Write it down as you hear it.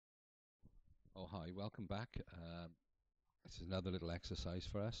Oh, hi, welcome back. This is another little exercise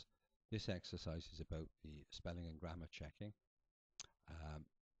for us. This exercise is about the spelling and grammar checking. Um,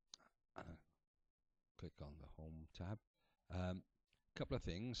 Click on the Home tab. Couple of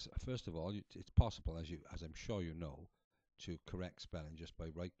things. First of all, it's possible, as I'm sure you know, to correct spelling just by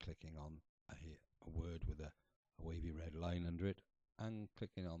right-clicking on a word with a wavy red line under it and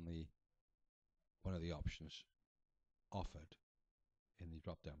clicking on one of the options offered in the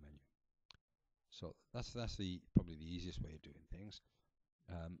drop-down menu. So that's probably the easiest way of doing things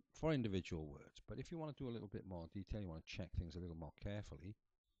for individual words. But if you want to do a little bit more detail, you want to check things a little more carefully,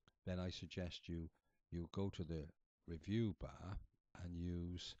 then I suggest you go to the review bar and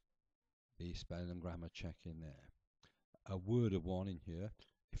use the spelling and grammar check in there. A word of warning here: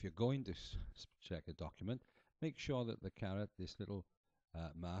 if you're going to check a document, make sure that the caret, this little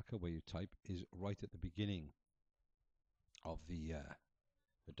marker where you type, is right at the beginning of the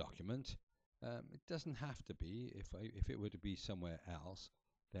document. It doesn't have to be. If it were to be somewhere else,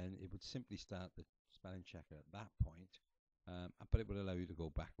 then it would simply start the spelling checker at that point, but it would allow you to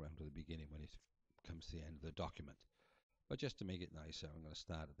go back around to the beginning when it comes to the end of the document. But just to make it nicer, I'm going to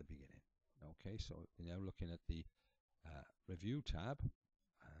start at the beginning. Okay, so we're now looking at the Review tab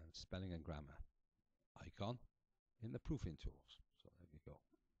and Spelling and Grammar icon in the Proofing Tools. So there we go.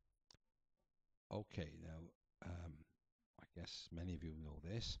 Okay, now I guess many of you know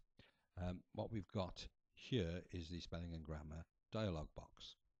this. What we've got here is the spelling and grammar dialog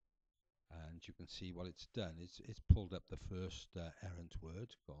box, and you can see what it's done. It's pulled up the first errant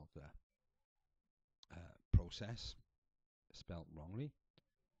word called process, spelt wrongly.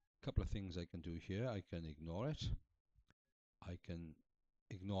 A couple of things I can do here. I can ignore it. I can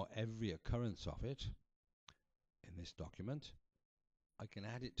ignore every occurrence of it in this document. I can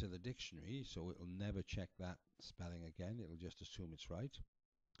add it to the dictionary, so it will never check that spelling again. It will just assume it's right.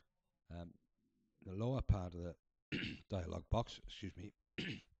 The lower part of the dialog box, excuse me,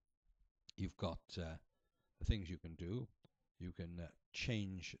 you've got the things you can do. You can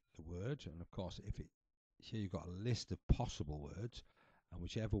change the word, and of course, here you've got a list of possible words, and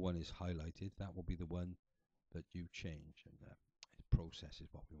whichever one is highlighted, that will be the one that you change. And process is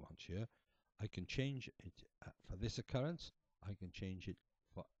what we want here. I can change it for this occurrence. I can change it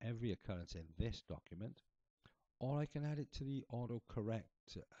for every occurrence in this document, or I can add it to the autocorrect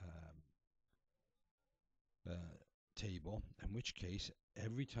table, in which case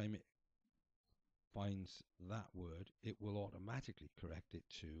every time it finds that word, it will automatically correct it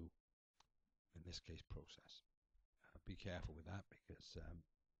to, in this case, process. Be careful with that because it's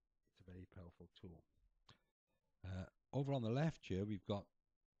a very powerful tool. Over on the left here, we've got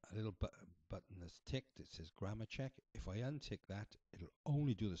a little button that's ticked. It says grammar check. If I untick that, it'll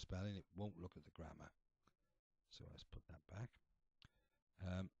only do the spelling. It won't look at the grammar. So let's put that back.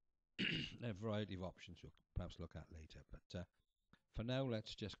 A variety of options we'll perhaps look at later, but for now,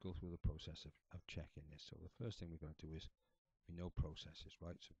 let's just go through the process of checking this. So the first thing we're going to do is, we know processes,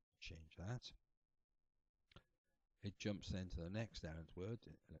 right? So change that. It jumps then to the next errant word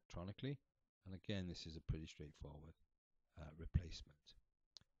electronically, and again, this is a pretty straightforward replacement.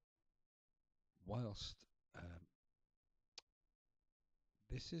 Whilst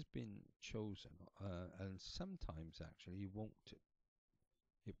this has been chosen, and sometimes actually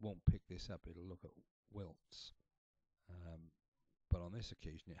it won't pick this up. It'll look at wilts. But on this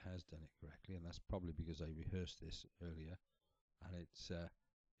occasion, it has done it correctly, and that's probably because I rehearsed this earlier, and it's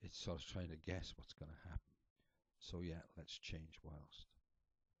sort of trying to guess what's going to happen. So yeah, let's change whilst.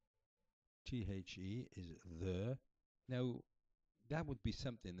 THE is the. Now, that would be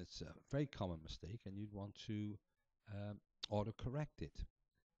something that's a very common mistake, and you'd want to autocorrect it.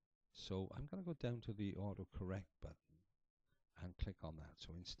 So I'm going to go down to the autocorrect button and click on that.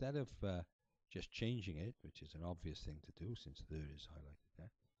 So instead of just changing it, which is an obvious thing to do since there is highlighted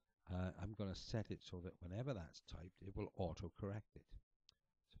there, I'm going to set it so that whenever that's typed, it will autocorrect it.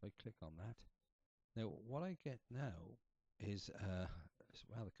 So if I click on that, now what I get now is it's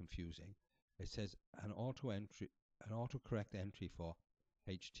rather confusing. It says an autocorrect entry for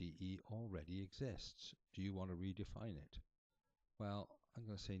HTE already exists. Do you want to redefine it? Well, I'm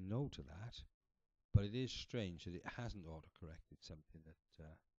going to say no to that, but it is strange that it hasn't autocorrected something that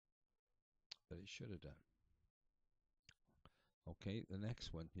it should have done. Okay, the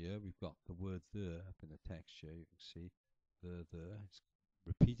next one here, we've got the word the up in the text here. You can see it's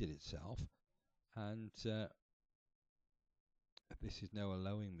repeated itself, and this is now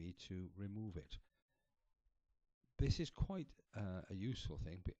allowing me to remove it. This is quite a useful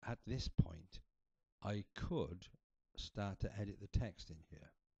thing, but at this point, I could start to edit the text in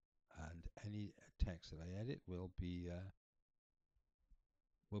here, and any text that I edit will be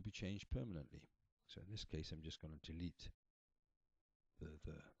will be changed permanently. So in this case, I'm just going to delete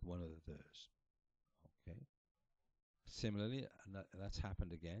the one of the theirs. Okay. Similarly, and that's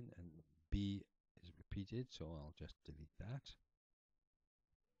happened again, and B is repeated, so I'll just delete that.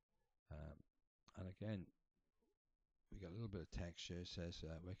 And again, we got a little bit of text here. It says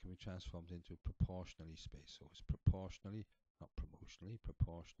where can be transformed into proportionally space. So it's proportionally, not promotionally,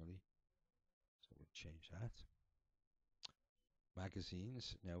 proportionally. So we'll change that.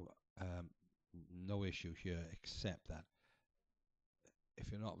 Magazines. Now, no issue here except that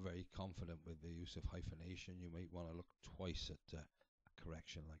if you're not very confident with the use of hyphenation, you might want to look twice at a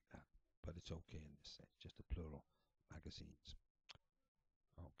correction like that. But it's okay in this sense, just a plural, magazines.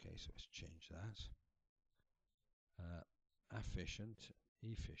 Okay, so let's change that. Efficient,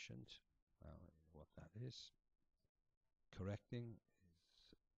 efficient. Well, I don't know what that is. Correcting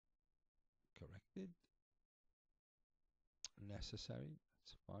is corrected. Necessary,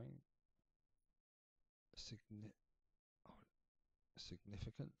 that's fine.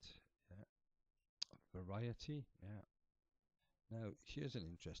 Significant, yeah. Variety, yeah. Now, here's an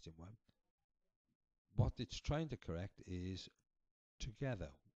interesting one. What it's trying to correct is together,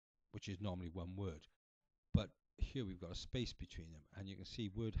 which is normally one word. But here we've got a space between them, and you can see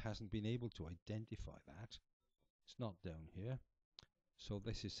Word hasn't been able to identify that. It's not down here. So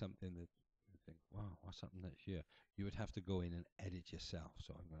this is something that you think, wow, what's happened here? You would have to go in and edit yourself.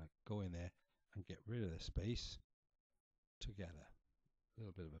 So I'm going to go in there and get rid of the space together. A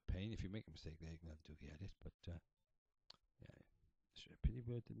little bit of a pain. If you make a mistake there, you can do the edit. But yeah, it's a pity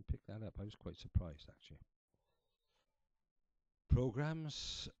Word didn't pick that up. I was quite surprised, actually.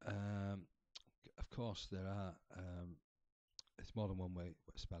 Programs. Of course, there are. It's more than one way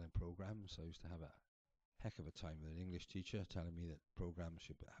of spelling programs. I used to have a heck of a time with an English teacher telling me that programs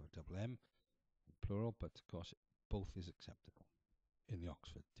should have a double M, plural, but of course both is acceptable in the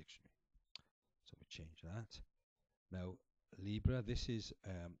Oxford Dictionary. So we change that. Now, Libra, this is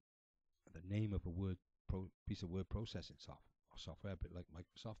the name of a piece of word processing software, a bit like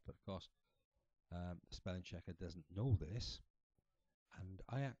Microsoft, but of course the spelling checker doesn't know this. And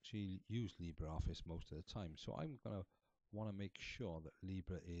I actually use LibreOffice most of the time, so I'm going to want to make sure that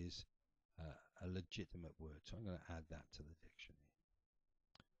Libra is a legitimate word. So I'm going to add that to the dictionary.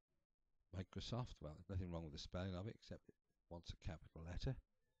 Microsoft, well, there's nothing wrong with the spelling of it, except it wants a capital letter.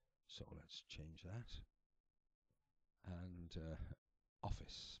 So let's change that. And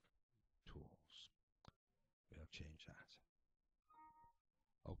Office tools, we'll change that.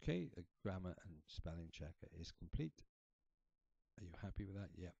 Okay, the grammar and spelling checker is complete. Are you happy with that?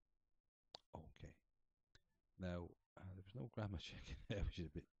 Yep. Okay. Now, there was no grammar check there, which is a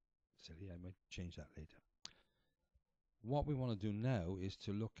bit silly. I might change that later. What we want to do now is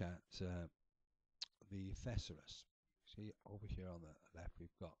to look at the Thesaurus. See, over here on the left,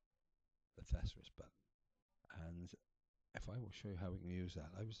 we've got the Thesaurus button. And if I will show you how we can use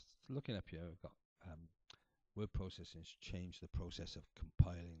that, I was looking up here, we've got word processing has changed the process of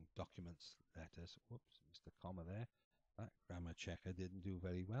compiling documents, letters. Whoops, missed the comma there. That grammar checker didn't do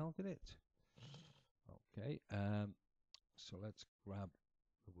very well, did it? Okay, so let's grab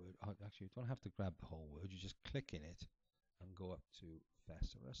the word. Oh, actually, you don't have to grab the whole word. You just click in it and go up to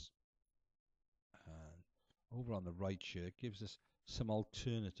Thesaurus. And over on the right here, it gives us some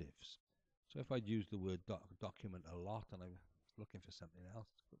alternatives. So if I'd used the word document a lot and I was looking for something else,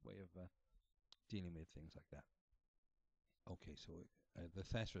 it's a good way of dealing with things like that. Okay, so the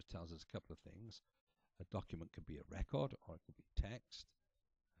Thesaurus tells us a couple of things. A document could be a record or it could be text.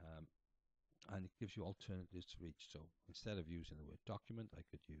 And it gives you alternatives to each. So instead of using the word document, I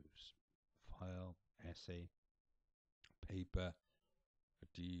could use file, essay, paper, a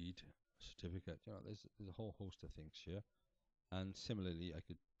deed, a certificate. You know, there's a whole host of things here. And similarly, I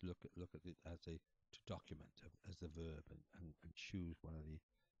could look at it as to document as the verb and choose one of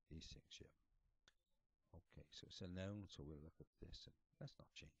these things here. Okay, so it's a noun, so we'll look at this. And let's not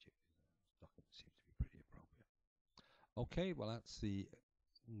change it. Document seems to be pretty appropriate. Okay, well that's the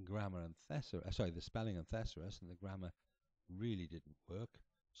grammar and Thesaurus, sorry, the spelling and Thesaurus, and the grammar really didn't work.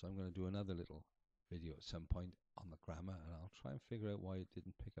 So I'm going to do another little video at some point on the grammar, and I'll try and figure out why it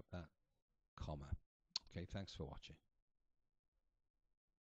didn't pick up that comma. Okay, thanks for watching.